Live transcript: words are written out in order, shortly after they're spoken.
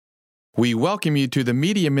We welcome you to the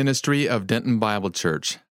media ministry of Denton Bible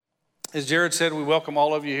Church. As Jared said, we welcome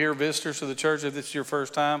all of you here, visitors to the church. If this is your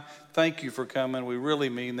first time, thank you for coming. We really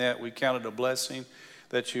mean that. We count it a blessing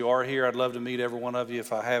that you are here. I'd love to meet every one of you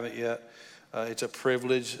if I haven't yet. It's a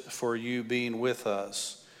privilege for you being with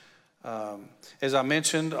us. As I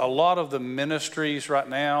mentioned, a lot of the ministries right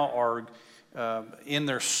now are in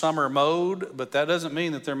their summer mode, but that doesn't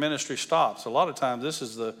mean that their ministry stops. A lot of times this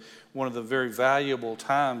is one of the very valuable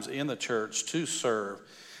times in the church to serve.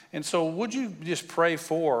 And so would you just pray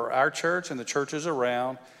for our church and the churches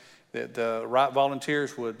around that the right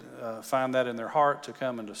volunteers would find that in their heart to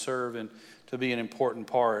come and to serve and to be an important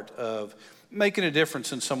part of making a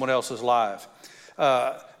difference in someone else's life.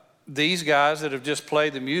 These guys that have just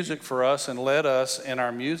played the music for us and led us in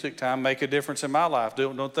our music time make a difference in my life,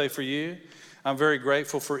 don't they, for you? I'm very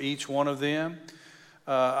grateful for each one of them.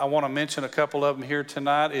 I want to mention a couple of them here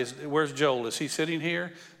tonight. Where's Joel? Is he sitting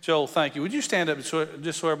here? Joel, thank you. Would you stand up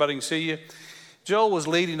just so everybody can see you? Joel was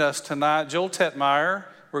leading us tonight. Joel Tetmeyer,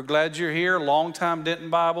 we're glad you're here. Long-time Denton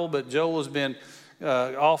Bible, but Joel has been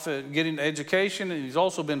off getting education, and he's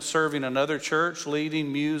also been serving another church,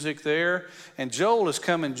 leading music there. And Joel has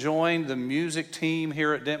come and joined the music team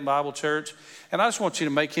here at Denton Bible Church. And I just want you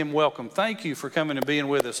to make him welcome. Thank you for coming and being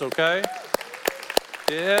with us, okay?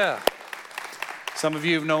 Yeah. Some of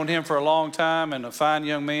you have known him for a long time and a fine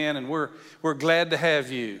young man, and we're glad to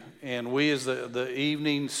have you. And we as the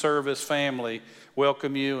evening service family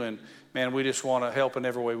welcome you, and man, we just want to help in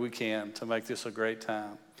every way we can to make this a great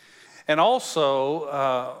time. And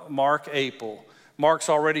also Mark Apel. Mark's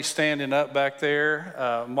already standing up back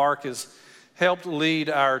there. Mark has helped lead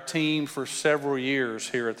our team for several years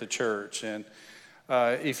here at the church, and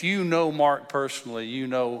if you know Mark personally, you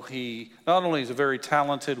know he not only is very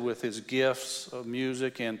talented with his gifts of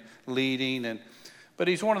music and leading, but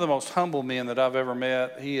he's one of the most humble men that I've ever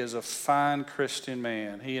met. He is a fine Christian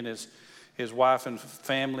man. He and his wife and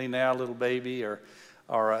family now, little baby,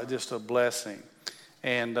 are just a blessing.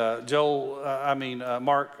 And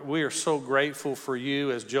Mark, we are so grateful for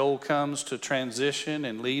you as Joel comes to transition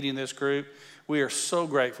and leading this group. We are so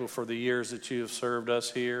grateful for the years that you have served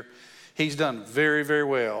us here. He's done very, very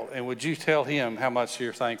well. And would you tell him how much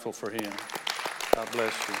you're thankful for him? God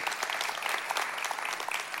bless you.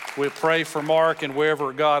 We'll pray for Mark, and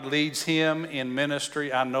wherever God leads him in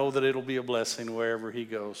ministry, I know that it'll be a blessing wherever he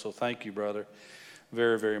goes. So thank you, brother,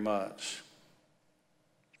 very, very much.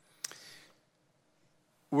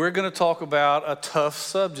 We're going to talk about a tough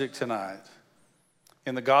subject tonight.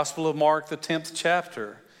 In the Gospel of Mark, the 10th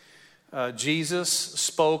chapter, Jesus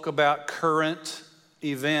spoke about current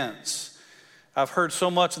events. I've heard so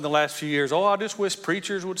much in the last few years, I just wish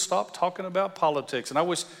preachers would stop talking about politics, and I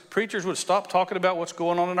wish preachers would stop talking about what's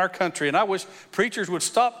going on in our country, and I wish preachers would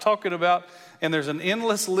stop talking about, and there's an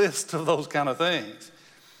endless list of those kind of things.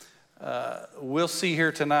 We'll see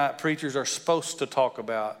here tonight, preachers are supposed to talk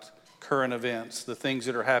about current events, the things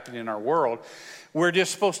that are happening in our world. We're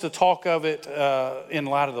just supposed to talk of it in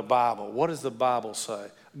light of the Bible. What does the Bible say?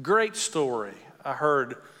 Great story. I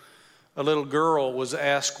heard a little girl was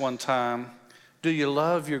asked one time, do you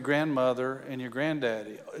love your grandmother and your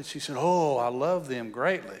granddaddy? She said, I love them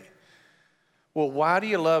greatly. Well, why do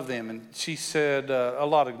you love them? And she said a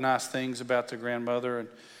lot of nice things about the grandmother and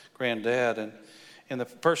granddad. And the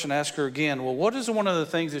person asked her again, well, what is one of the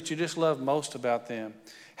things that you just love most about them?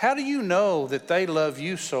 How do you know that they love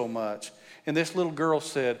you so much? And this little girl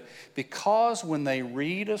said, because when they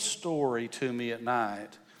read a story to me at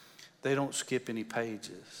night, they don't skip any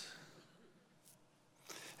pages.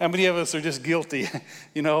 How many of us are just guilty?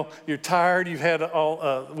 You're tired.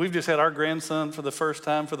 We've just had our grandson for the first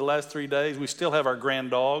time for the last 3 days. We still have our grand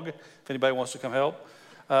dog, if anybody wants to come help.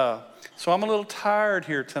 So I'm a little tired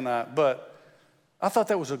here tonight, but I thought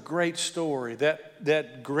that was a great story.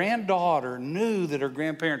 That granddaughter knew that her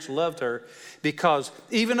grandparents loved her because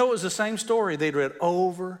even though it was the same story, they'd read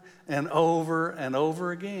over and over and over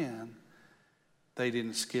again. They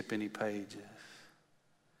didn't skip any pages.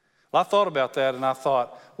 Well, I thought about that, and I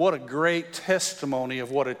thought, what a great testimony of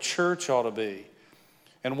what a church ought to be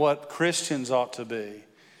and what Christians ought to be.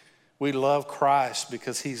 We love Christ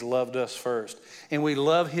because he's loved us first. And we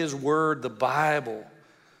love his word, the Bible.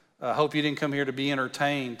 I hope you didn't come here to be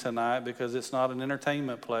entertained tonight because it's not an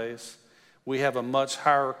entertainment place. We have a much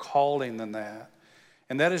higher calling than that.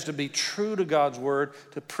 And that is to be true to God's word,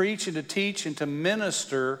 to preach and to teach and to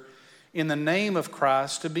minister in the name of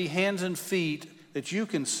Christ, to be hands and feet that you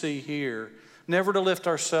can see here, never to lift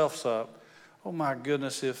ourselves up. Oh my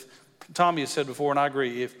goodness, if Tommy has said before, and I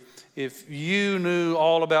agree, if you knew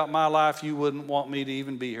all about my life, you wouldn't want me to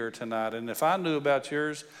even be here tonight. And if I knew about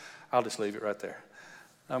yours, I'll just leave it right there.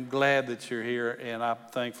 I'm glad that you're here, and I'm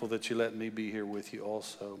thankful that you let me be here with you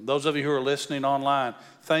also. Those of you who are listening online,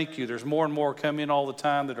 thank you. There's more and more coming all the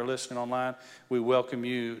time that are listening online. We welcome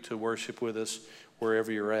you to worship with us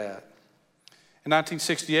wherever you're at. In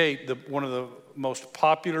 1968, one of the most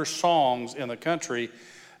popular songs in the country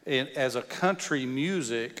as a country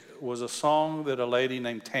music was a song that a lady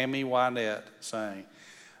named Tammy Wynette sang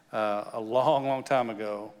a long, long time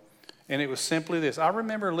ago. And it was simply this. I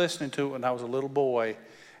remember listening to it when I was a little boy,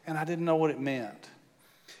 and I didn't know what it meant.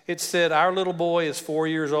 It said, "Our little boy is 4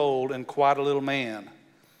 years old and quite a little man.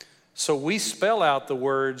 So we spell out the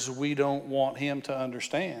words we don't want him to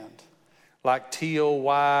understand, like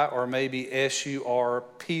T-O-Y or maybe S-U-R-P-R-I-S-E.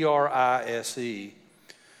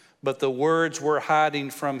 But the words we're hiding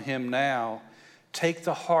from him now take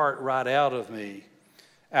the heart right out of me.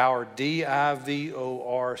 Our D-I-V-O-R-C-E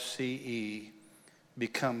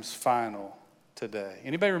becomes final today."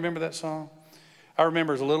 Anybody remember that song? I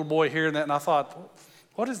remember as a little boy hearing that, and I thought,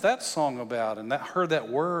 what is that song about? And I heard that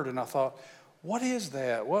word, and I thought, what is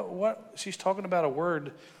that? What? She's talking about a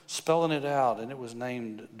word, spelling it out, and it was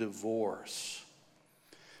named divorce.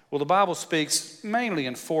 Well, the Bible speaks mainly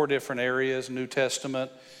in 4 different areas, New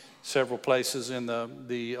Testament, several places in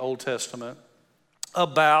the Old Testament,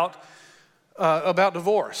 about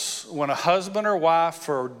divorce. When a husband or wife,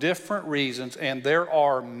 for different reasons, and there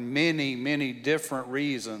are many, many different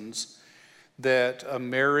reasons that a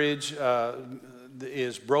marriage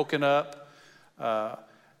is broken up. I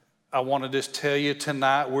want to just tell you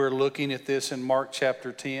tonight, we're looking at this in Mark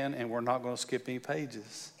chapter 10, and we're not going to skip any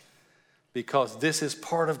pages because this is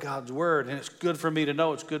part of God's word, and it's good for me to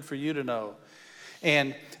know. It's good for you to know.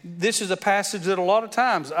 And this is a passage that a lot of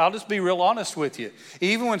times, I'll just be real honest with you,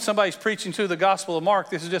 even when somebody's preaching through the Gospel of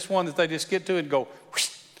Mark, this is just one that they just get to and go whoosh,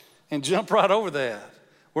 and jump right over that.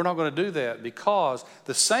 We're not going to do that because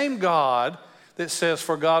the same God that says,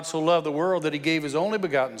 "For God so loved the world that he gave his only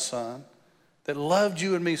begotten Son, that loved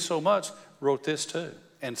you and me so much," wrote this too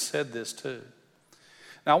and said this too.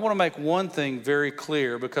 Now, I want to make one thing very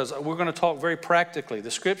clear because we're going to talk very practically. The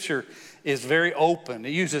scripture is very open.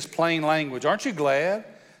 It uses plain language. Aren't you glad?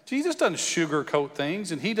 Jesus doesn't sugarcoat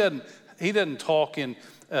things, and he doesn't talk in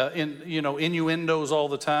innuendos all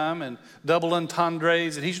the time and double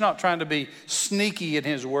entendres, and he's not trying to be sneaky in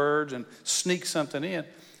his words and sneak something in.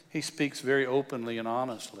 He speaks very openly and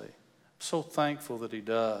honestly. I'm so thankful that he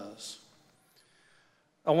does.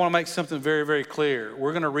 I want to make something very, very clear.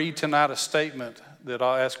 We're going to read tonight a statement that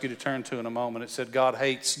I'll ask you to turn to in a moment. It said, God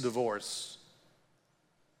hates divorce.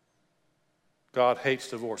 God hates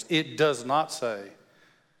divorce. It does not say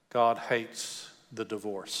God hates the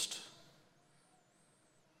divorced.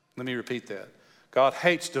 Let me repeat that. God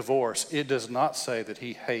hates divorce. It does not say that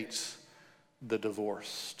he hates the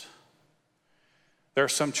divorced. There are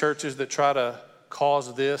some churches that try to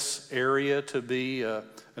cause this area to be an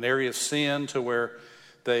area of sin to where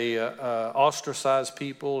they ostracize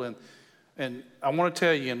people. And I want to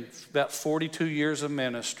tell you, in about 42 years of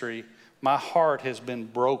ministry, my heart has been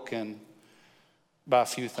broken by a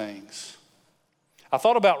few things. I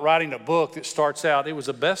thought about writing a book that starts out, it was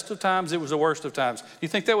the best of times, it was the worst of times. Do you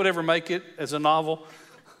think that would ever make it as a novel?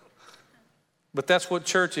 But that's what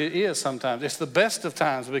church is sometimes. It's the best of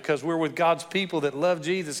times because we're with God's people that love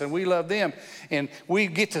Jesus and we love them. And we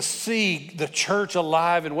get to see the church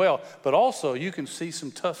alive and well. But also you can see some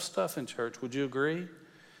tough stuff in church. Would you agree?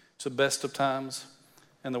 It's the best of times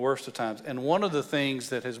and the worst of times. And one of the things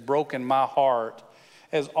that has broken my heart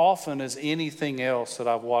as often as anything else that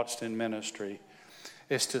I've watched in ministry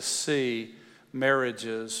is to see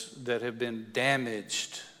marriages that have been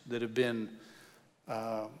damaged, that have been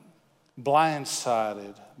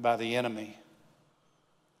blindsided by the enemy.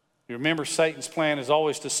 You remember Satan's plan is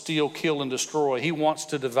always to steal, kill, and destroy. He wants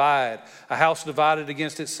to divide. A house divided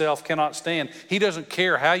against itself cannot stand. He doesn't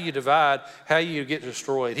care how you divide, how you get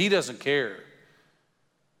destroyed. He doesn't care.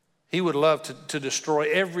 He would love to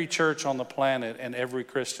destroy every church on the planet and every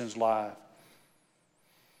Christian's life.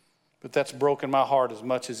 But that's broken my heart as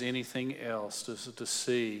much as anything else to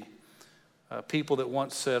see people that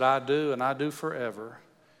once said, I do and I do forever,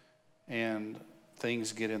 and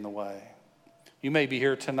things get in the way. You may be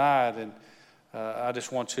here tonight, and I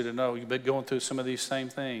just want you to know you've been going through some of these same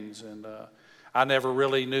things. And I never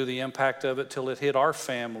really knew the impact of it till it hit our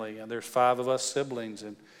family. And there's 5 of us siblings,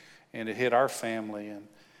 and it hit our family.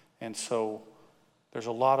 And so there's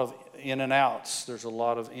a lot of in and outs. There's a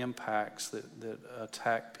lot of impacts that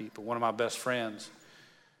attack people. One of my best friends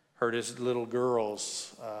heard his little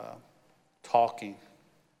girls talking,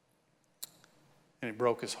 and it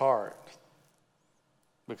broke his heart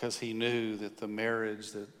because he knew that the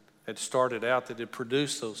marriage that had started out, that had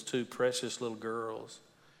produced those 2 precious little girls,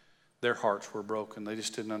 Their hearts were broken. They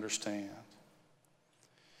just didn't understand.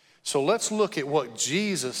 So let's look at what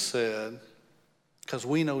Jesus said, because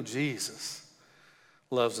we know Jesus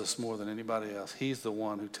loves us more than anybody else. He's the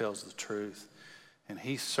one who tells the truth. And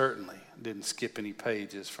he certainly didn't skip any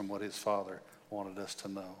pages from what his Father wanted us to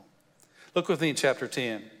know. Look with me in chapter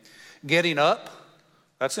 10. Getting up,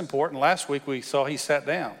 that's important. Last week we saw he sat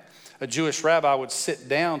down. A Jewish rabbi would sit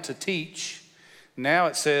down to teach. Now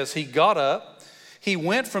it says he got up. He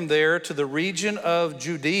went from there to the region of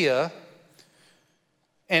Judea,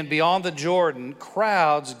 and beyond the Jordan,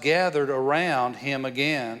 crowds gathered around him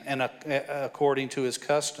again, and according to his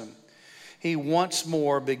custom, he once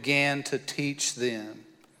more began to teach them.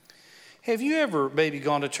 Have you ever maybe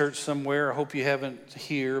gone to church somewhere? I hope you haven't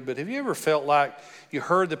here, but have you ever felt like you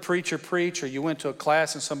heard the preacher preach, or you went to a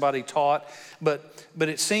class and somebody taught, but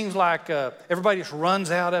it seems like everybody just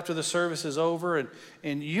runs out after the service is over,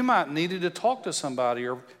 and you might needed to talk to somebody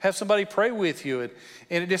or have somebody pray with you, and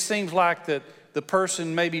it just seems like that the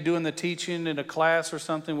person maybe doing the teaching in a class or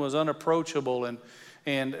something was unapproachable,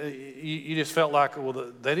 and you just felt like,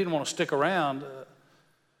 well, they didn't want to stick around.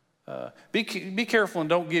 Be careful and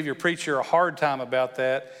don't give your preacher a hard time about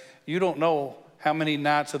that. You don't know how many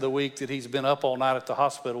nights of the week that he's been up all night at the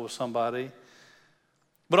hospital with somebody.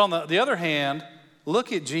 But on the other hand,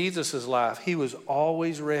 look at Jesus' life. He was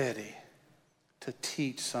always ready to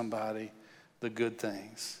teach somebody the good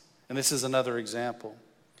things. And this is another example.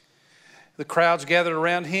 The crowds gathered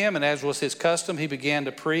around him, and as was his custom, he began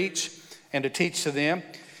to preach and to teach to them.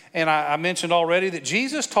 And I mentioned already that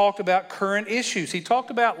Jesus talked about current issues. He talked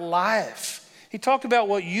about life. He talked about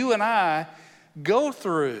what you and I go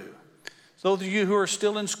through. Those of you who are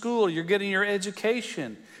still in school, you're getting your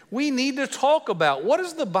education. We need to talk about, what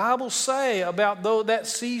does the Bible say about that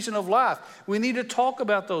season of life? We need to talk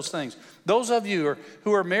about those things. Those of you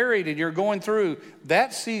who are married and you're going through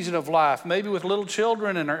that season of life, maybe with little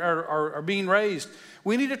children and are being raised,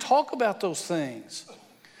 we need to talk about those things.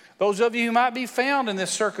 Those of you who might be found in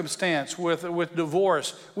this circumstance with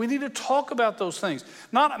divorce, we need to talk about those things.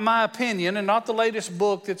 Not my opinion and not the latest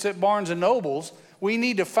book that's at Barnes & Noble's. We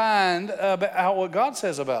need to find out what God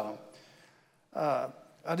says about them.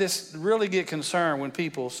 I just really get concerned when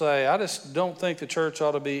people say, I just don't think the church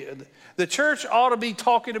ought to be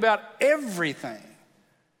talking about everything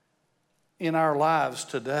in our lives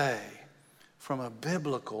today from a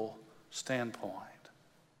biblical standpoint.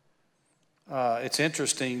 It's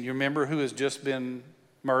interesting. You remember who has just been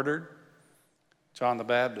murdered? John the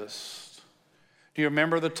Baptist. Do you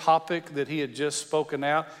remember the topic that he had just spoken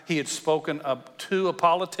out? He had spoken up to a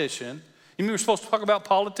politician. You mean we were supposed to talk about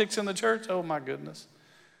politics in the church? Oh my goodness.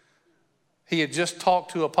 He had just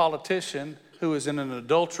talked to a politician who was in an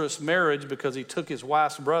adulterous marriage because he took his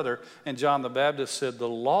wife's brother, and John the Baptist said, the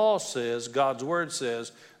law says, God's word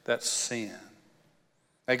says, that's sin.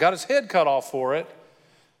 They got his head cut off for it.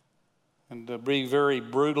 And to be very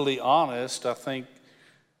brutally honest, I think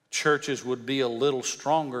churches would be a little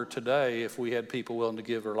stronger today if we had people willing to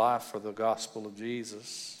give their life for the gospel of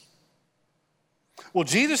Jesus. Well,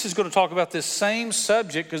 Jesus is going to talk about this same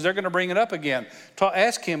subject because they're going to bring it up again.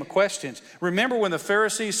 Ask him questions. Remember when the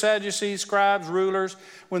Pharisees, Sadducees, scribes, rulers,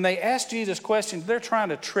 when they asked Jesus questions, they're trying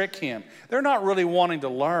to trick him. They're not really wanting to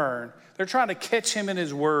learn. They're trying to catch him in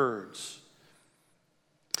his words.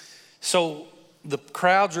 So the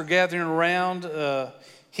crowds are gathering around.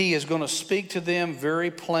 He is going to speak to them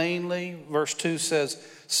very plainly. Verse 2 says,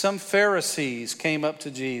 some Pharisees came up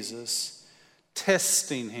to Jesus,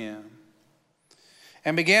 testing him,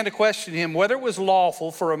 and began to question him whether it was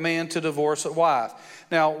lawful for a man to divorce a wife.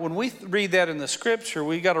 Now, when we read that in the scripture,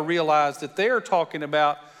 we got to realize that they are talking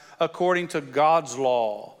about according to God's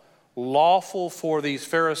law. Lawful for these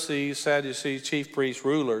Pharisees, Sadducees, chief priests,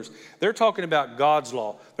 rulers. They're talking about God's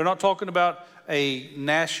law. They're not talking about a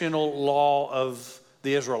national law of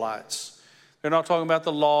the Israelites. They're not talking about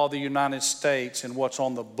the law of the United States and what's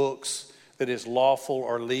on the books that is lawful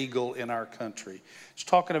or legal in our country. It's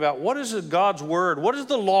talking about what is God's word? What does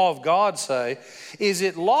the law of God say? Is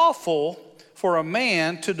it lawful for a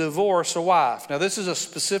man to divorce a wife? Now, this is a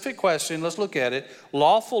specific question. Let's look at it.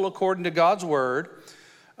 Lawful according to God's word.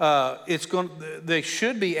 They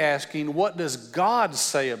should be asking, what does God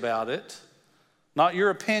say about it? Not your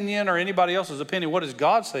opinion or anybody else's opinion. What does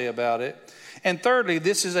God say about it? And thirdly,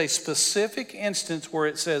 this is a specific instance where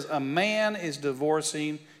it says a man is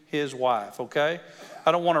divorcing his wife, okay?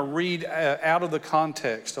 I don't want to read out of the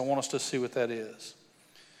context. I want us to see what that is.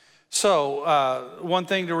 So one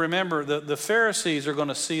thing to remember, the Pharisees are going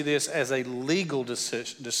to see this as a legal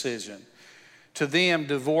decision. To them,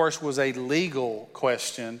 divorce was a legal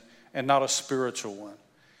question and not a spiritual one.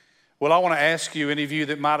 Well, I want to ask you, any of you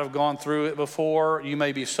that might have gone through it before, you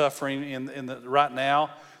may be suffering right now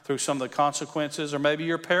through some of the consequences, or maybe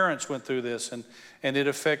your parents went through this and it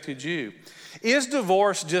affected you. Is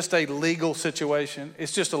divorce just a legal situation?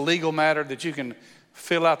 It's just a legal matter that you can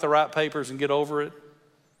fill out the right papers and get over it?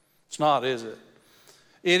 It's not, is it?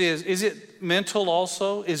 It is. Is it mental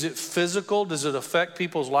also? Is it physical? Does it affect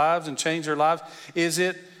people's lives and change their lives? Is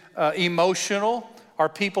it emotional? Are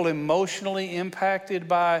people emotionally impacted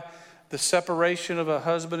by the separation of a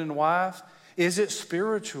husband and wife? Is it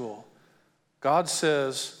spiritual? God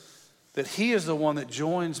says that He is the one that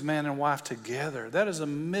joins man and wife together. That is a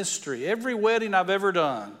mystery. Every wedding I've ever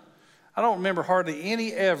done, I don't remember hardly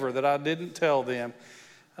any ever that I didn't tell them,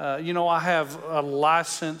 I have a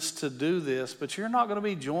license to do this, but you're not going to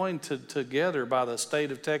be joined together by the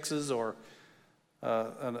state of Texas or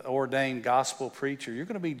an ordained gospel preacher. You're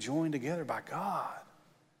going to be joined together by God.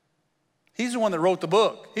 He's the one that wrote the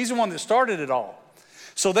book. He's the one that started it all.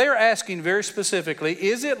 So they're asking very specifically,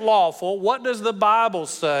 is it lawful? What does the Bible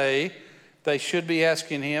say? They should be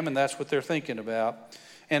asking Him, and that's what they're thinking about.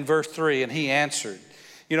 And verse 3, and He answered.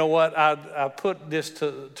 You know what? I put this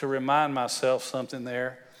to remind myself something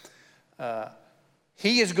there.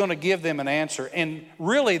 He is going to give them an answer. And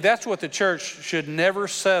really, that's what the church should never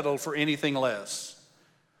settle for anything less.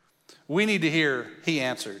 We need to hear He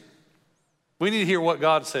answered. We need to hear what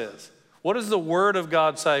God says. What does the Word of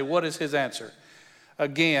God say? What is His answer?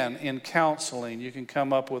 Again, in counseling, you can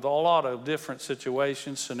come up with a lot of different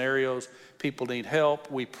situations, scenarios. People need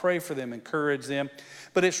help. We pray for them, encourage them.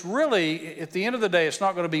 But it's really, at the end of the day, it's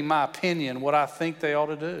not going to be my opinion, what I think they ought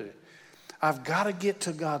to do. I've got to get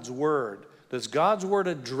to God's Word. Does God's Word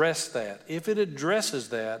address that? If it addresses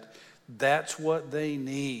that, that's what they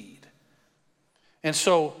need. And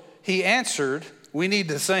so He answered. We need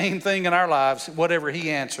the same thing in our lives, whatever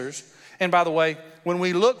He answers. And by the way, when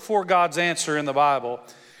we look for God's answer in the Bible,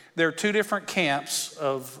 there are two different camps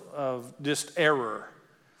of just error.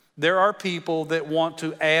 There are people that want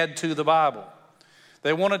to add to the Bible.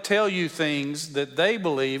 They want to tell you things that they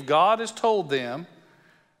believe God has told them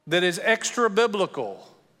that is extra biblical.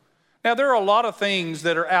 Now, there are a lot of things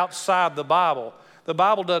that are outside the Bible. The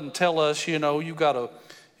Bible doesn't tell us, you've got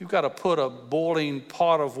to put a boiling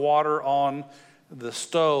pot of water on the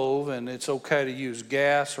stove, and it's okay to use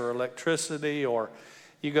gas or electricity, or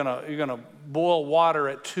you're gonna boil water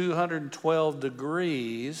at 212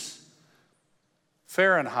 degrees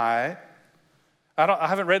Fahrenheit. I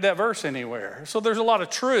haven't read that verse anywhere. So there's a lot of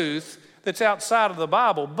truth that's outside of the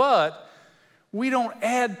Bible, but we don't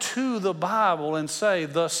add to the Bible and say,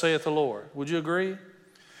 "Thus saith the Lord." Would you agree?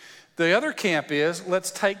 The other camp is,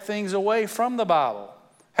 let's take things away from the Bible.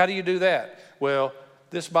 How do you do that? Well,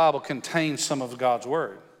 this Bible contains some of God's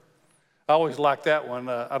Word. I always like that one.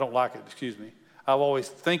 I don't like it, excuse me. I always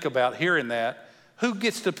think about hearing that. Who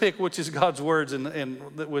gets to pick which is God's words and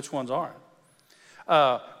which ones aren't?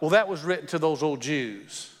 Well, that was written to those old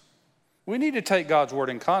Jews. We need to take God's Word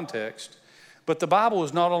in context, but the Bible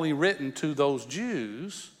was not only written to those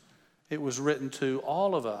Jews, it was written to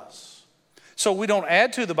all of us. So we don't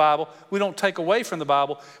add to the Bible. We don't take away from the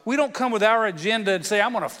Bible. We don't come with our agenda and say,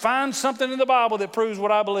 I'm going to find something in the Bible that proves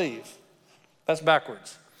what I believe. That's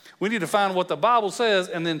backwards. We need to find what the Bible says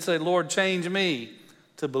and then say, Lord, change me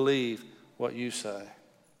to believe what you say.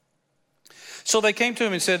 So they came to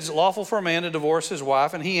him and said, is it lawful for a man to divorce his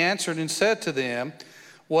wife? And he answered and said to them,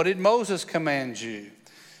 what did Moses command you?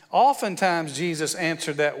 Oftentimes Jesus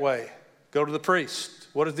answered that way. Go to the priest.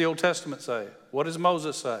 What does the Old Testament say? What does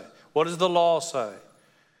Moses say? What does the law say?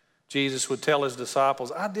 Jesus would tell his disciples,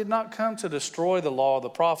 I did not come to destroy the law of the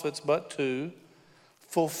prophets, but to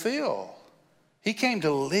fulfill. He came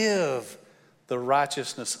to live the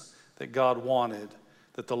righteousness that God wanted,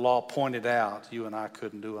 that the law pointed out you and I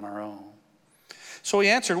couldn't do on our own. So he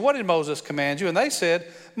answered, what did Moses command you? And they said,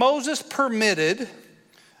 Moses permitted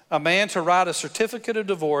a man to write a certificate of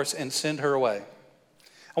divorce and send her away.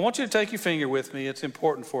 I want you to take your finger with me. It's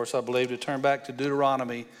important for us, I believe, to turn back to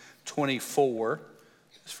Deuteronomy 24,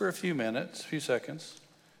 just for a few minutes, a few seconds.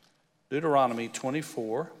 Deuteronomy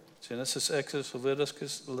 24, Genesis, Exodus,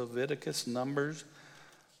 Leviticus, Numbers,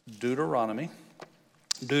 Deuteronomy.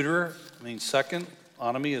 Deuter means second.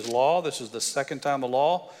 Onomy is law. This is the second time the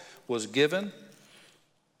law was given.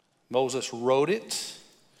 Moses wrote it.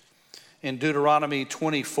 In Deuteronomy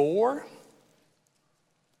 24,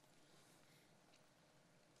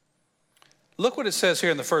 look what it says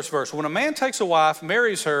here in the first verse. When a man takes a wife,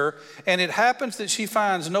 marries her, and it happens that she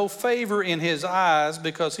finds no favor in his eyes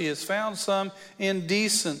because he has found some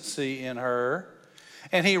indecency in her,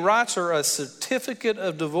 and he writes her a certificate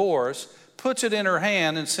of divorce, puts it in her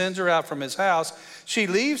hand and sends her out from his house. She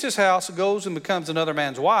leaves his house, goes and becomes another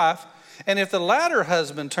man's wife. And if the latter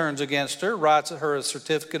husband turns against her, writes her a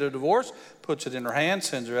certificate of divorce, puts it in her hand,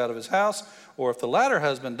 sends her out of his house, or if the latter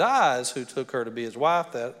husband dies, who took her to be his wife,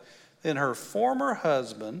 then her former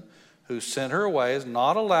husband, who sent her away, is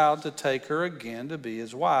not allowed to take her again to be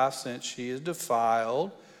his wife, since she is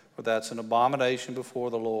defiled, for that's an abomination before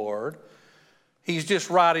the Lord. He's just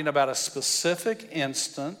writing about a specific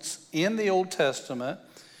instance in the Old Testament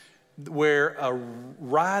where a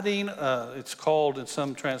writing, it's called in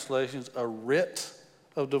some translations, a writ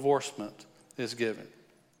of divorcement is given.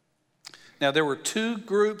 Now, there were two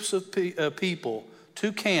groups of people,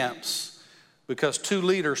 two camps, because two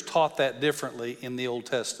leaders taught that differently in the Old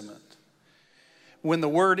Testament. When the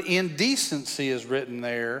word indecency is written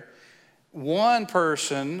there, one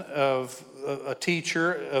person, a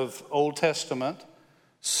teacher of Old Testament,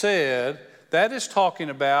 said that is talking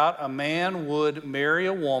about a man would marry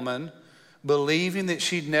a woman believing that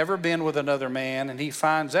she'd never been with another man, and he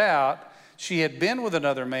finds out she had been with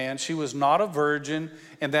another man, she was not a virgin,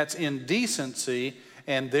 and that's indecency,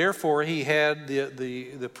 and therefore he had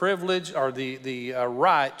the privilege or the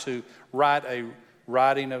right to write a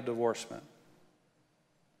writing of divorcement.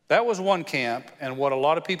 That was one camp, and what a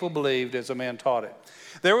lot of people believed as a man taught it.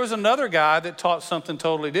 There was another guy that taught something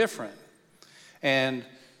totally different. And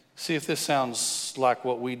see if this sounds like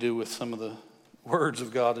what we do with some of the words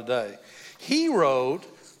of God today. He wrote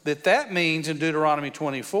that means in Deuteronomy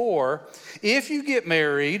 24, if you get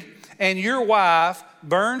married and your wife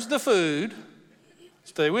burns the food,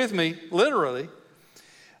 stay with me, literally,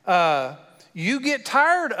 you get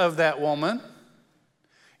tired of that woman,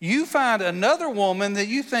 you find another woman that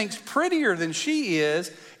you think's prettier than she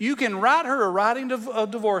is, you can write her a writing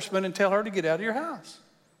of divorcement and tell her to get out of your house.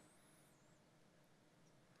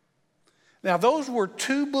 Now, those were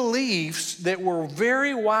two beliefs that were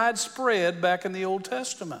very widespread back in the Old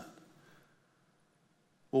Testament.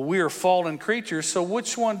 Well, we are fallen creatures, so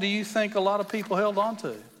which one do you think a lot of people held on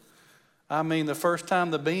to? I mean, the first time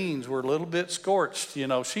the beans were a little bit scorched,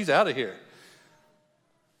 she's out of here.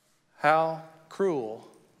 How cruel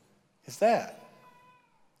is that?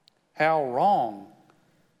 How wrong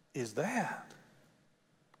is that?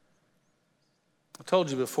 I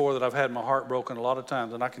told you before that I've had my heart broken a lot of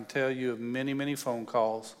times, and I can tell you of many, many phone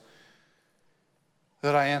calls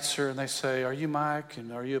that I answer, and they say, "Are you Mike?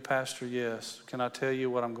 And are you a pastor?" "Yes." "Can I tell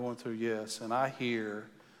you what I'm going through?" "Yes." And I hear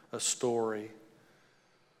a story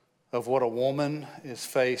of what a woman is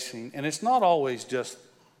facing, and it's not always just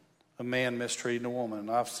a man mistreating a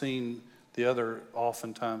woman. I've seen the other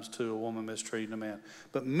oftentimes too, a woman mistreating a man.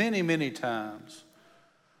 But many, many times,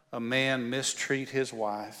 a man mistreat his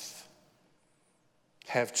wife,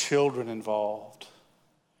 have children involved.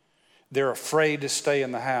 They're afraid to stay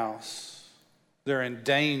in the house. They're in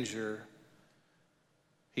danger.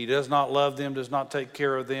 He does not love them, does not take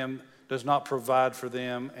care of them, does not provide for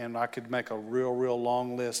them, and I could make a real, real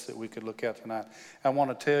long list that we could look at tonight. I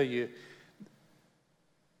want to tell you,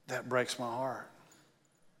 that breaks my heart.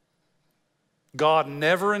 God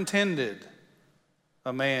never intended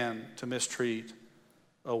a man to mistreat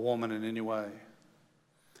a woman in any way.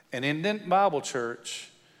 And in Denton Bible Church,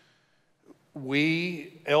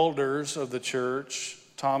 we elders of the church,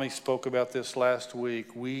 Tommy spoke about this last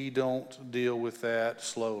week, we don't deal with that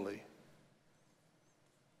slowly.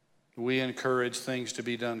 We encourage things to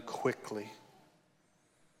be done quickly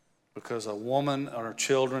because a woman or her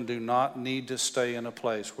children do not need to stay in a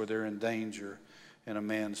place where they're in danger and a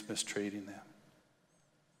man's mistreating them.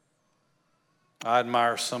 I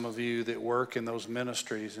admire some of you that work in those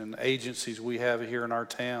ministries and agencies we have here in our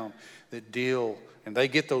town that deal, and they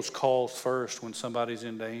get those calls first when somebody's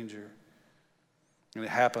in danger. And it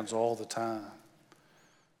happens all the time.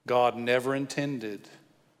 God never intended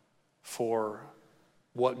for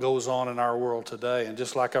what goes on in our world today. And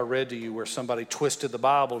just like I read to you where somebody twisted the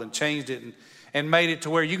Bible and changed it and made it to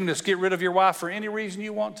where you can just get rid of your wife for any reason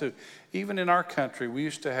you want to. Even in our country, we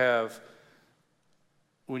used to have,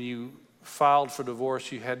 when you filed for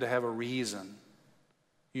divorce, you had to have a reason.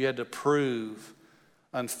 You had to prove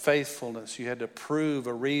unfaithfulness. You had to prove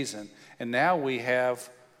a reason. And now we have,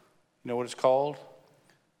 you know what it's called?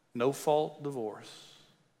 No fault divorce.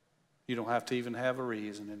 You don't have to even have a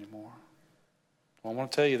reason anymore. Well, I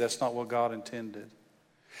want to tell you that's not what God intended.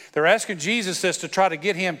 They're asking Jesus this to try to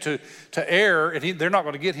get him to err, and they're not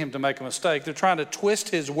going to get him to make a mistake. They're trying to twist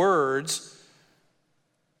his words.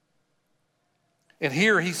 And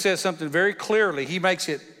here he says something very clearly. He makes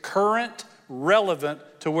it current, relevant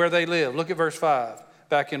to where they live. Look at verse 5,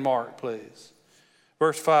 back in Mark, please.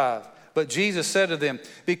 Verse 5, But Jesus said to them,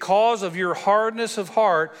 because of your hardness of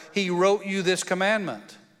heart, he wrote you this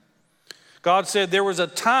commandment. God said there was a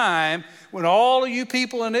time when all of you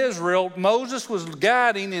people in Israel, Moses was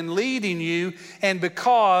guiding and leading you, and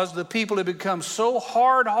because the people had become so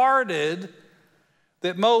hard-hearted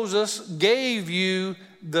that Moses gave you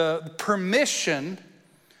the permission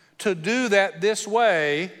to do that this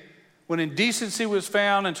way when indecency was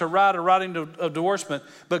found and to write a writing of divorcement.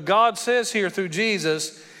 But God says here through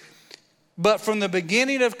Jesus, but from the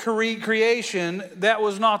beginning of creation, that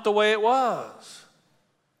was not the way it was.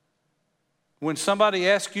 When somebody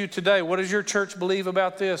asks you today, what does your church believe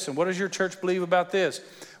about this? And what does your church believe about this?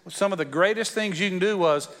 Well, some of the greatest things you can do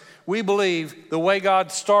was, we believe the way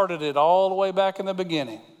God started it all the way back in the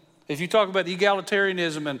beginning. If you talk about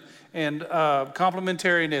egalitarianism and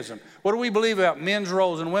complementarianism, what do we believe about men's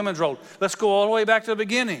roles and women's roles? Let's go all the way back to the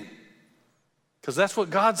beginning. Because that's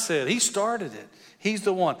what God said. He started it. He's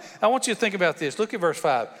the one. I want you to think about this. Look at verse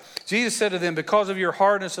 5. Jesus said to them, because of your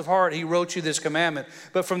hardness of heart, he wrote you this commandment.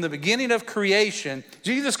 But from the beginning of creation,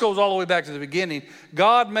 Jesus goes all the way back to the beginning.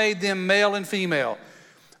 God made them male and female.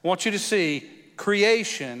 I want you to see,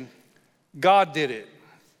 creation, God did it.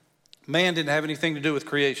 Man didn't have anything to do with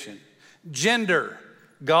creation. Gender,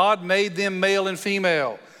 God made them male and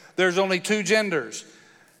female. There's only two genders.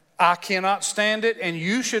 I cannot stand it, and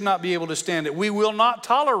you should not be able to stand it. We will not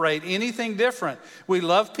tolerate anything different. We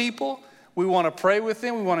love people. We want to pray with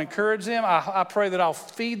them. We want to encourage them. I pray that I'll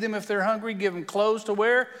feed them if they're hungry, give them clothes to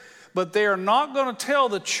wear. But they are not going to tell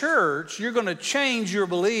the church, you're going to change your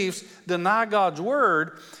beliefs, deny God's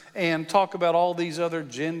word, and talk about all these other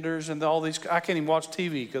genders and all these. I can't even watch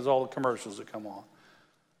TV because of all the commercials that come on.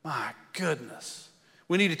 My goodness.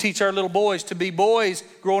 We need to teach our little boys to be boys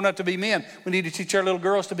growing up to be men. We need to teach our little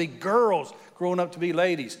girls to be girls growing up to be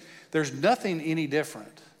ladies. There's nothing any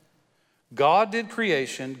different. God did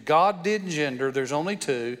creation. God did gender. There's only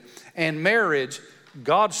two. And marriage,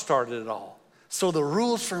 God started it all. So the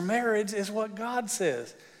rules for marriage is what God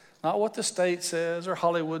says. Not what the state says or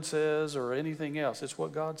Hollywood says or anything else. It's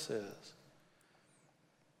what God says.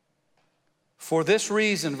 For this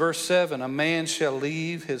reason, verse 7, a man shall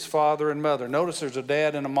leave his father and mother. Notice there's a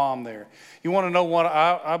dad and a mom there. You want to know what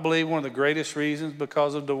I believe one of the greatest reasons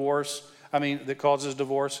because of divorce, that causes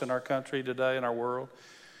divorce in our country today, in our world,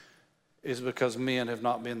 is because men have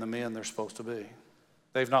not been the men they're supposed to be.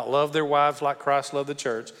 They've not loved their wives like Christ loved the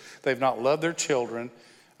church. They've not loved their children,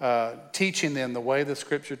 teaching them the way the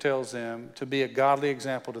Scripture tells them to be a godly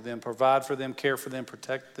example to them, provide for them, care for them,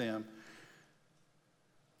 protect them.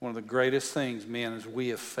 One of the greatest things, men, is we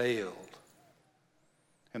have failed.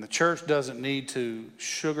 And the church doesn't need to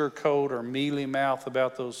sugarcoat or mealy mouth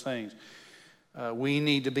about those things. We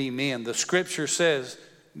need to be men. The Scripture says,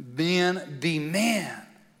 men be men.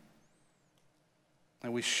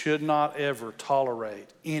 And we should not ever tolerate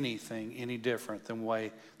anything any different than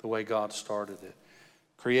the way God started it.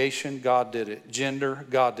 Creation, God did it. Gender,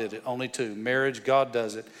 God did it. Only two. Marriage, God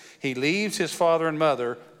does it. He leaves his father and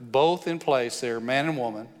mother both in place there, man and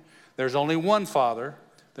woman. There's only one father.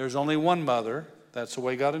 There's only one mother. That's the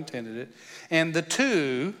way God intended it. And the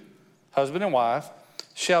two, husband and wife,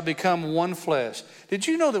 shall become one flesh. Did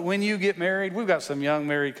you know that when you get married, we've got some young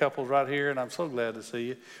married couples right here, and I'm so glad to see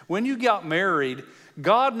you. When you got married,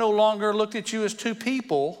 God no longer looked at you as two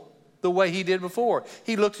people the way he did before.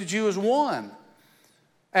 He looked at you as one.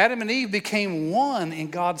 Adam and Eve became one in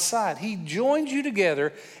God's sight. He joined you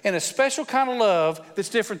together in a special kind of love that's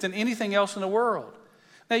different than anything else in the world.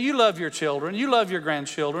 Now, you love your children, you love your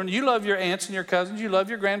grandchildren, you love your aunts and your cousins, you love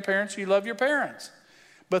your grandparents, you love your parents.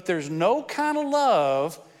 But there's no kind of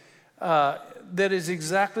love that is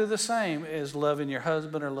exactly the same as loving your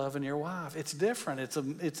husband or loving your wife. It's different.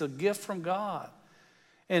 It's a gift from God.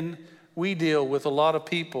 And we deal with a lot of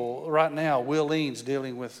people right now. Willeen's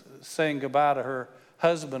dealing with saying goodbye to her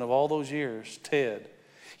husband of all those years, Ted.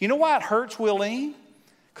 You know why it hurts Willeen?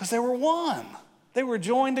 Because they were one. They were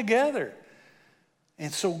joined together.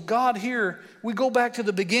 And so God here, we go back to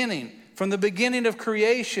the beginning. From the beginning of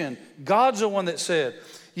creation, God's the one that said,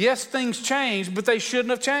 yes, things changed, but they shouldn't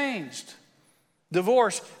have changed.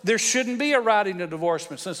 Divorce, there shouldn't be a writing of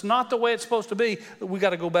divorcement. Since it's not the way it's supposed to be, we got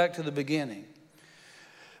to go back to the beginning.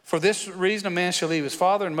 For this reason, a man shall leave his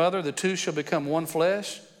father and mother, the two shall become one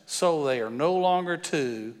flesh. So they are no longer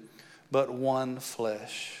two, but one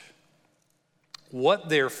flesh. What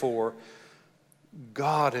therefore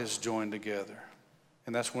God has joined together.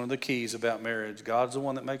 And that's one of the keys about marriage. God's the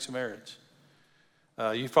one that makes a marriage.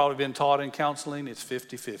 You've probably been taught in counseling, it's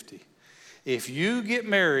 50-50. If you get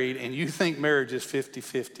married and you think marriage is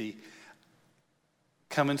 50-50,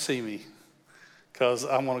 come and see me. because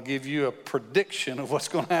I'm going to give you a prediction of what's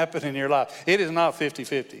going to happen in your life. It is not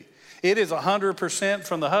 50-50. It is 100%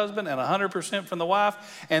 from the husband and 100% from the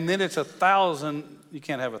wife, and then it's 1,000, you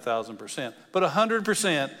can't have 1,000%, but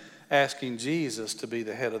 100% asking Jesus to be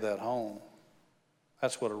the head of that home.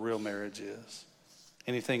 That's what a real marriage is.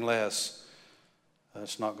 Anything less,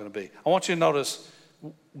 it's not going to be. I want you to notice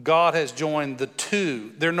God has joined the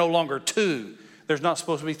two. They're no longer two. There's not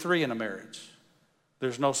supposed to be three in a marriage.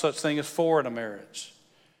 There's no such thing as four in a marriage.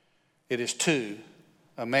 It is two,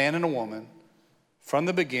 a man and a woman, from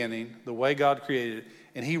the beginning, the way God created it,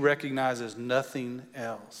 and he recognizes nothing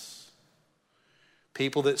else.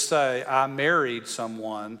 People that say, I married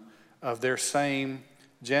someone of their same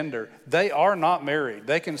gender, they are not married.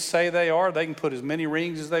 They can say they are. They can put as many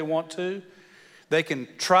rings as they want to. They can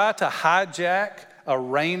try to hijack a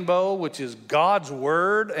rainbow, which is God's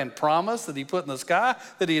word and promise that he put in the sky,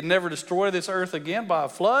 that he'd never destroy this earth again by a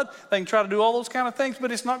flood. They can try to do all those kind of things,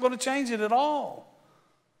 but it's not going to change it at all.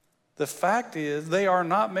 The fact is, they are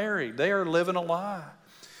not married. They are living a lie.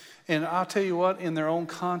 And I'll tell you what, in their own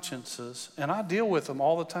consciences, and I deal with them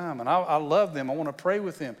all the time, and I love them. I want to pray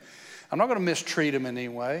with them. I'm not going to mistreat them in any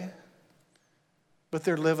way, but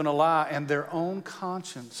they're living a lie, and their own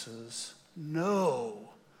consciences know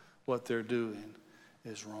what they're doing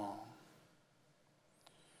is wrong.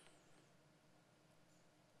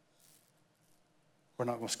 We're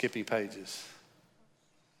not going to skip any pages.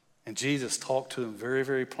 And Jesus talked to them very,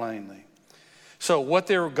 very plainly. So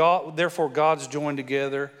therefore God's joined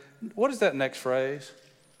together. What is that next phrase?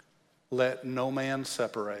 Let no man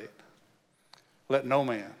separate. Let no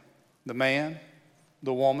man. The man,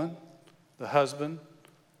 the woman, the husband,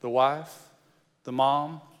 the wife, the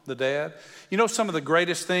mom, the dad. You know some of the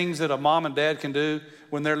greatest things that a mom and dad can do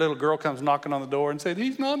when their little girl comes knocking on the door and said,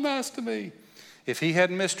 he's not nice to me. If he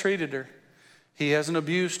hadn't mistreated her, he hasn't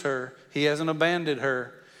abused her, he hasn't abandoned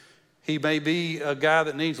her, he may be a guy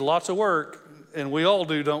that needs lots of work, and we all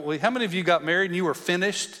do, don't we? How many of you got married and you were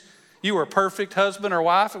finished? You were a perfect husband or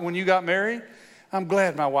wife when you got married? I'm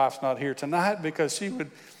glad my wife's not here tonight because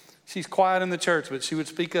she's quiet in the church, but she would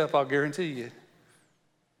speak up, I'll guarantee you.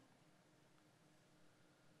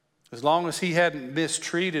 As long as he hadn't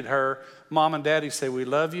mistreated her, mom and daddy say, we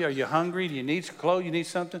love you. Are you hungry? Do you need some clothes? You need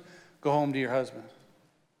something? Go home to your husband.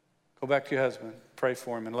 Go back to your husband. Pray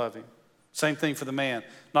for him and love him. Same thing for the man,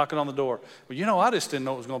 knocking on the door. Well, I just didn't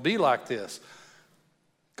know it was going to be like this.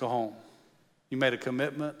 Go home. You made a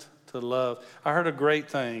commitment to love. I heard a great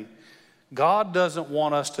thing. God doesn't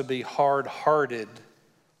want us to be hard-hearted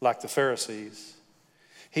like the Pharisees.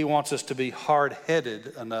 He wants us to be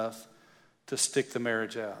hard-headed enough to stick the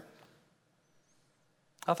marriage out.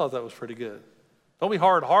 I thought that was pretty good. Don't be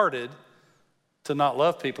hard-hearted to not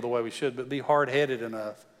love people the way we should, but be hard-headed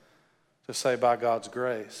enough to say, by God's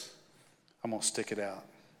grace, I'm going to stick it out.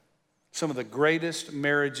 Some of the greatest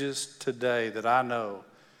marriages today that I know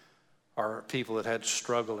are people that had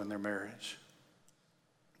struggle in their marriage.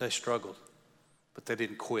 They struggled, but they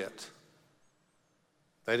didn't quit.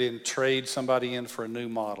 They didn't trade somebody in for a new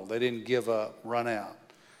model. They didn't give up, run out.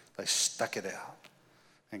 They stuck it out,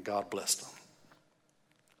 and God blessed them.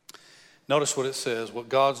 Notice what it says. What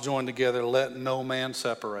God's joined together, let no man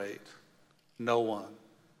separate. No one.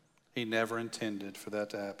 He never intended for that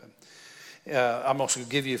to happen. I'm also going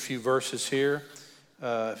to give you a few verses here.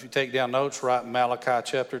 If you take down notes, write Malachi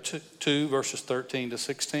chapter 2, verses 13 to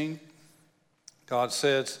 16. God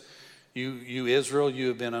says, you Israel, you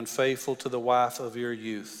have been unfaithful to the wife of your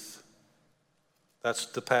youth. That's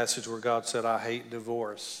the passage where God said, I hate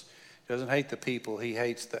divorce. He doesn't hate the people. He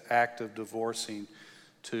hates the act of divorcing,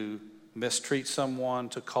 to mistreat someone,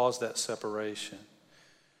 to cause that separation.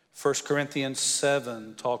 1 Corinthians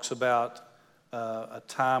 7 talks about a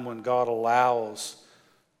time when God allows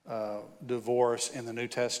divorce in the New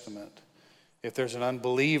Testament. If there's an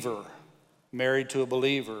unbeliever married to a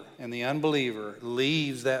believer and the unbeliever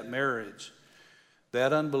leaves that marriage,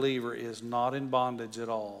 that unbeliever is not in bondage at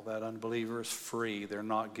all. That unbeliever is free. They're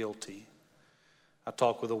not guilty. I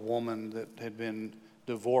talked with a woman that had been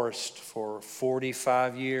divorced for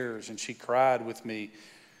 45 years, and she cried with me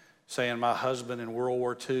saying, my husband in World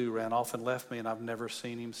War II ran off and left me, and I've never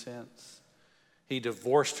seen him since. He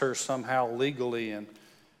divorced her somehow legally, and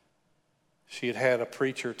she had had a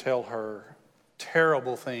preacher tell her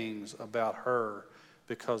terrible things about her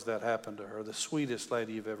because that happened to her. The sweetest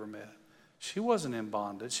lady you've ever met. She wasn't in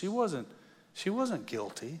bondage. She wasn't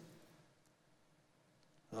guilty.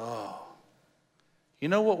 Oh. You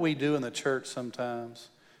know what we do in the church sometimes?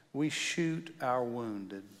 We shoot our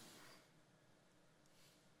wounded.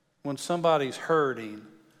 When somebody's hurting,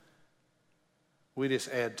 we just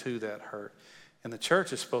add to that hurt. And the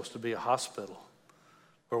church is supposed to be a hospital.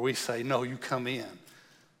 where we say, no, you come in.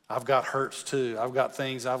 I've got hurts too. I've got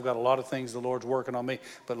a lot of things the Lord's working on me.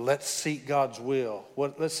 But let's seek God's will.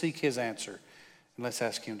 Let's seek his answer. And let's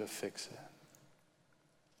ask him to fix it.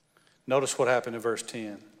 Notice what happened in verse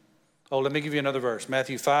 10. Oh, let me give you another verse.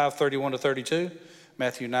 Matthew 5, 31 to 32.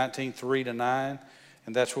 Matthew 19, 3 to 9.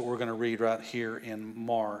 And that's what we're going to read right here in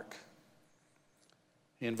Mark.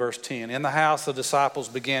 In verse 10. In the house, the disciples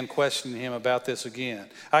began questioning him about this again.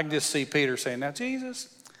 I can just see Peter saying, now,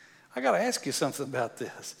 Jesus, I got to ask you something about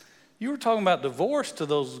this. You were talking about divorce to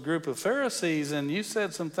those group of Pharisees, and you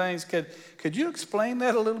said some things. Could you explain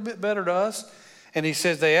that a little bit better to us? And he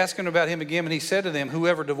says, they asked him about him again, and he said to them,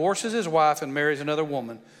 whoever divorces his wife and marries another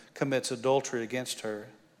woman commits adultery against her.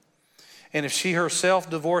 And if she herself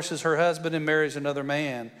divorces her husband and marries another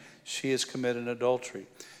man, she has committed adultery.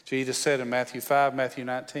 Jesus said in Matthew 5, Matthew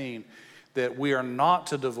 19, that we are not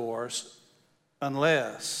to divorce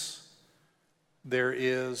unless there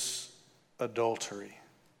is adultery.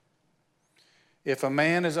 If a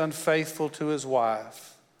man is unfaithful to his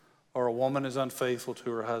wife or a woman is unfaithful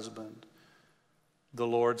to her husband, the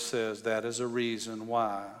Lord says that is a reason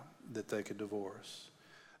why that they could divorce.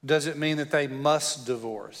 Does it mean that they must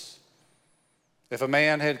divorce? If a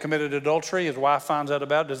man had committed adultery, his wife finds out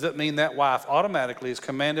about it, does that mean that wife automatically is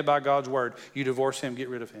commanded by God's word, you divorce him, get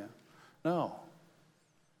rid of him? No.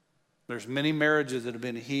 There's many marriages that have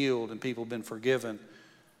been healed and people have been forgiven,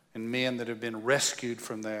 and men that have been rescued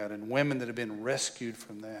from that, and women that have been rescued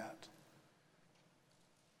from that.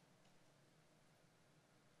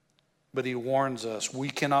 But he warns us, we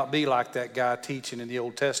cannot be like that guy teaching in the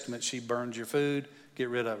Old Testament, she burns your food, get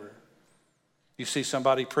rid of her. You see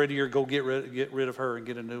somebody prettier, go get rid of her and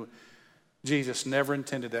get a new one. Jesus never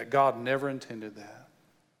intended that. God never intended that.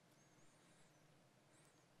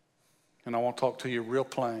 And I want to talk to you real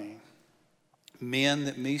plain. Men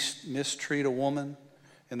that mistreat a woman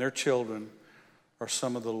and their children are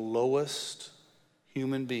some of the lowest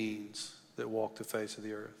human beings that walk the face of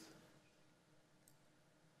the earth.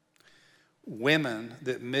 Women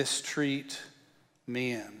that mistreat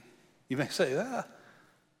men. You may say,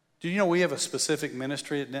 do you know we have a specific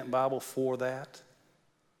ministry at Denton Bible for that?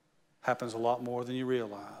 Happens a lot more than you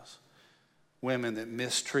realize. Women that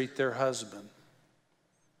mistreat their husband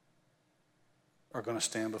are going to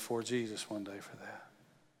stand before Jesus one day for that.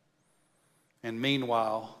 And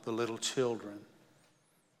meanwhile, the little children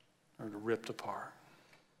are ripped apart.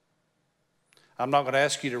 I'm not going to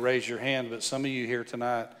ask you to raise your hand, but some of you here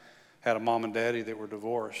tonight had a mom and daddy that were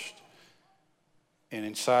divorced. And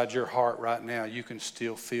inside your heart right now, you can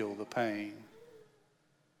still feel the pain.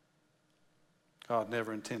 God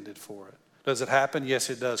never intended for it. Does it happen? Yes,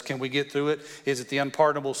 it does. Can we get through it? Is it the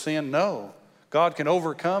unpardonable sin? No. God can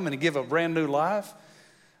overcome and give a brand new life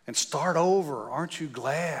and start over. Aren't you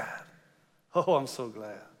glad? Oh, I'm so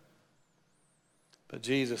glad. But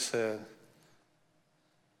Jesus said,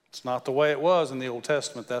 it's not the way it was in the Old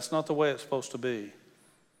Testament. That's not the way it's supposed to be.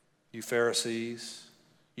 You Pharisees,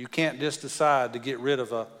 you can't just decide to get rid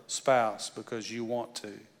of a spouse because you want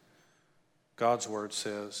to. God's word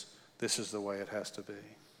says this is the way it has to be.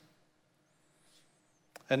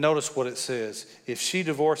 And notice what it says. If she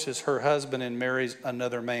divorces her husband and marries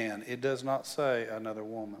another man, it does not say another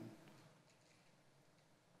woman.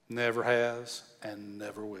 Never has and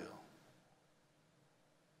never will.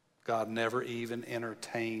 God never even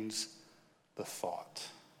entertains the thought.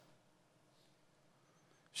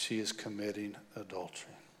 She is committing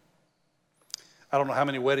adultery. I don't know how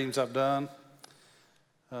many weddings I've done.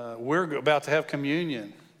 We're about to have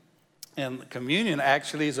communion. And communion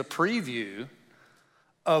actually is a preview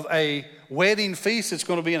of a wedding feast that's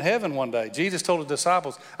going to be in heaven one day. Jesus told the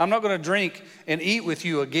disciples, I'm not going to drink and eat with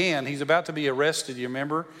you again. He's about to be arrested. You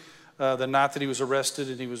remember the night that he was arrested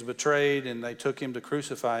and he was betrayed and they took him to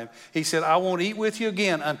crucify him. He said, I won't eat with you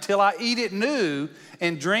again until I eat it new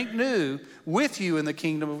and drink new with you in the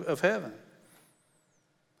kingdom of heaven.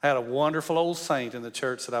 I had a wonderful old saint in the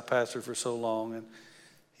church that I pastored for so long. And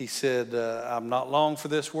he said, I'm not long for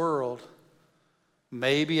this world.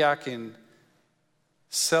 Maybe I can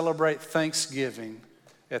celebrate Thanksgiving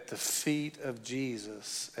at the feet of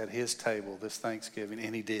Jesus at his table this Thanksgiving.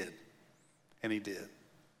 And he did. And he did.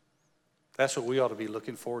 That's what we ought to be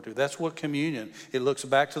looking forward to. That's what communion, it looks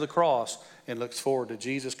back to the cross and looks forward to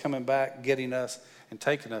Jesus coming back, getting us and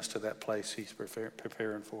taking us to that place he's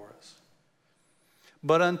preparing for us.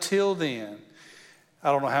 But until then,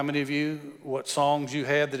 I don't know how many of you, what songs you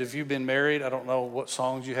had that if you've been married, I don't know what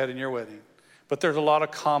songs you had in your wedding. But there's a lot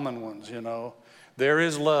of common ones, you know. There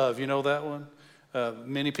is love, you know that one?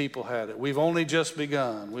 Many people had it. We've only just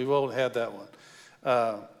begun. We've all had that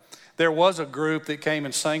one. There was a group that came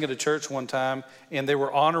and sang at a church one time, and they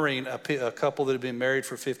were honoring a couple that had been married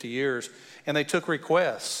for 50 years, and they took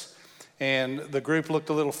requests. And the group looked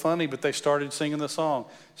a little funny, but they started singing the song,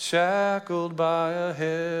 shackled by a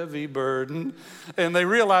heavy burden. And they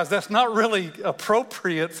realized that's not really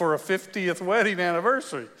appropriate for a 50th wedding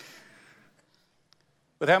anniversary.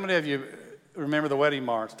 But how many of you remember the wedding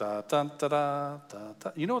march? Da, da, da, da, da, da.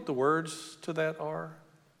 You know what the words to that are?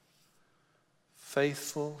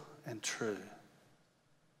 Faithful and true.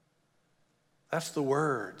 That's the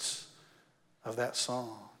words of that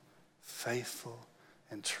song. Faithful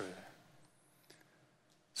and true.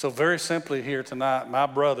 So very simply here tonight, my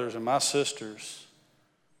brothers and my sisters,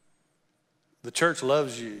 the church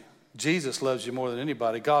loves you. Jesus loves you more than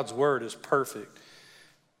anybody. God's word is perfect.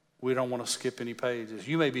 We don't want to skip any pages.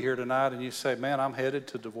 You may be here tonight and you say, man, I'm headed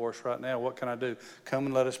to divorce right now. What can I do? Come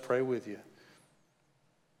and let us pray with you.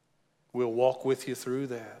 We'll walk with you through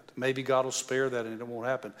that. Maybe God will spare that and it won't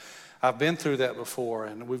happen. I've been through that before,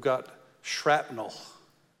 and we've got shrapnel.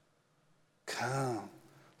 Come.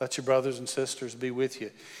 Let your brothers and sisters be with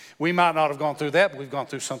you. We might not have gone through that, but we've gone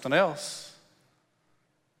through something else.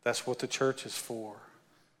 That's what the church is for,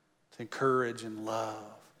 to encourage and love.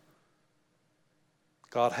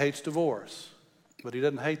 God hates divorce, but he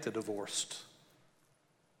doesn't hate the divorced.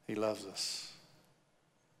 He loves us.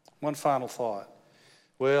 One final thought.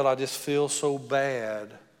 Well, I just feel so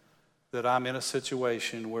bad that I'm in a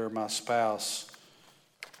situation where my spouse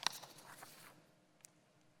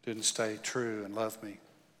didn't stay true and love me.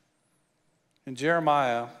 In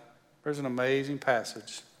Jeremiah, there's an amazing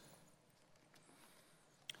passage.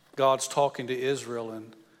 God's talking to Israel,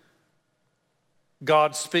 and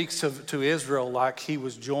God speaks to Israel like he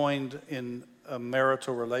was joined in a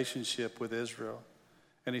marital relationship with Israel.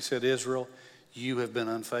 And he said, Israel, you have been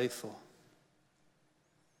unfaithful.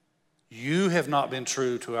 You have not been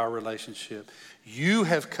true to our relationship. You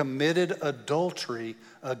have committed adultery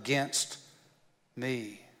against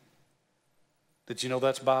me. Did you know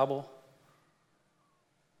that's Bible?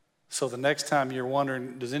 So the next time you're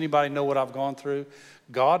wondering, does anybody know what I've gone through?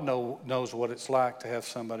 God knows what it's like to have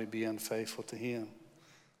somebody be unfaithful to him.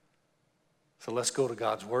 So let's go to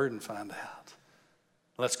God's word and find out.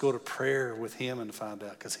 Let's go to prayer with him and find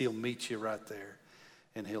out, because he'll meet you right there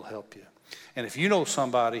and he'll help you. And if you know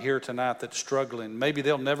somebody here tonight that's struggling, maybe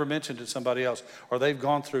they'll never mention to somebody else, or they've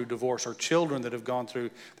gone through divorce, or children that have gone through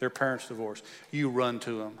their parents' divorce, you run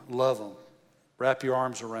to them, love them, wrap your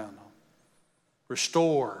arms around them,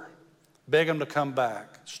 restore, beg them to come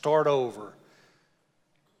back, start over.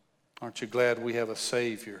 Aren't you glad we have a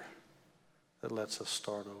Savior that lets us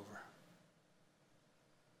start over?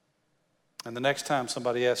 And the next time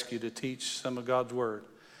somebody asks you to teach some of God's word,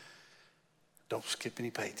 don't skip any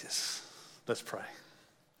pages. Let's pray.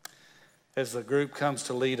 As the group comes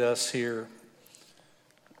to lead us here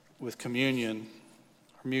with communion,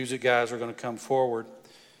 our music guys are going to come forward.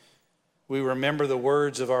 We remember the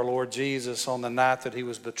words of our Lord Jesus on the night that he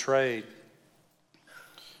was betrayed.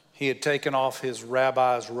 He had taken off his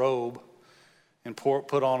rabbi's robe and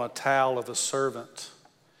put on a towel of a servant.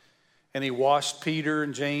 And he washed Peter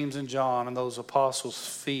and James and John and those apostles'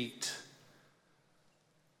 feet.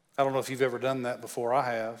 I don't know if you've ever done that before.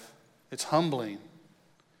 I have. It's humbling.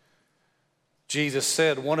 Jesus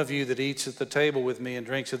said, one of you that eats at the table with me and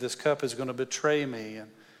drinks of this cup is going to betray me.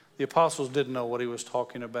 And the apostles didn't know what he was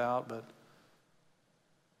talking about, but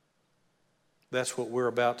that's what we're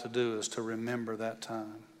about to do, is to remember that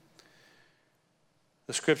time.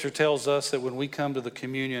 The scripture tells us that when we come to the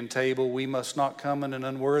communion table, we must not come in an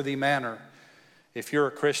unworthy manner. If you're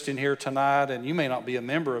a Christian here tonight, and you may not be a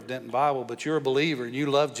member of Denton Bible, but you're a believer and you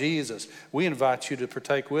love Jesus, we invite you to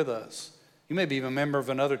partake with us. You may be a member of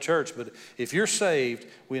another church, but if you're saved,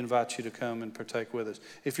 we invite you to come and partake with us.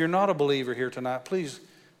 If you're not a believer here tonight, please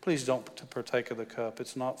don't partake of the cup.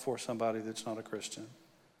 It's not for somebody that's not a Christian.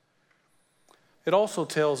 It also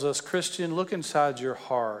tells us, Christian, look inside your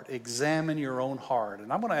heart. Examine your own heart.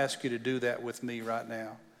 And I'm going to ask you to do that with me right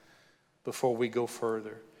now before we go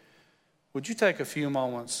further. Would you take a few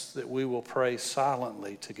moments that we will pray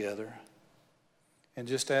silently together and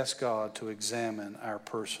just ask God to examine our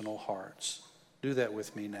personal hearts? Do that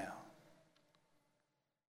with me now.